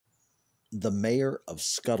The Mayor of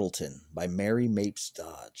Scuttleton by Mary Mapes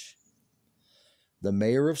Dodge. The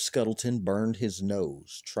mayor of Scuttleton burned his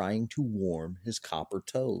nose trying to warm his copper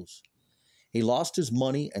toes. He lost his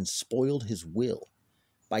money and spoiled his will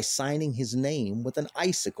by signing his name with an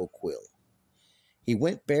icicle quill. He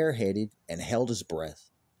went bareheaded and held his breath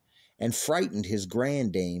and frightened his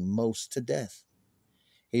grandame most to death.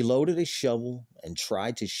 He loaded a shovel and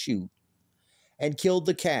tried to shoot and killed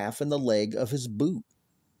the calf in the leg of his boot.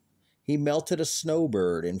 He melted a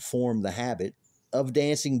snowbird and formed the habit of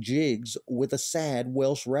dancing jigs with a sad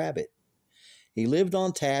Welsh rabbit. He lived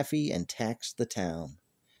on taffy and taxed the town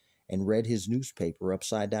and read his newspaper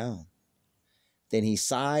upside down. Then he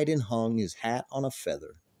sighed and hung his hat on a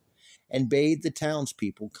feather and bade the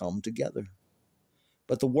townspeople come together.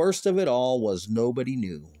 But the worst of it all was nobody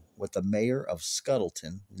knew what the mayor of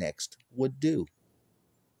Scuttleton next would do.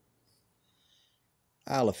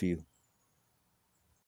 I love you.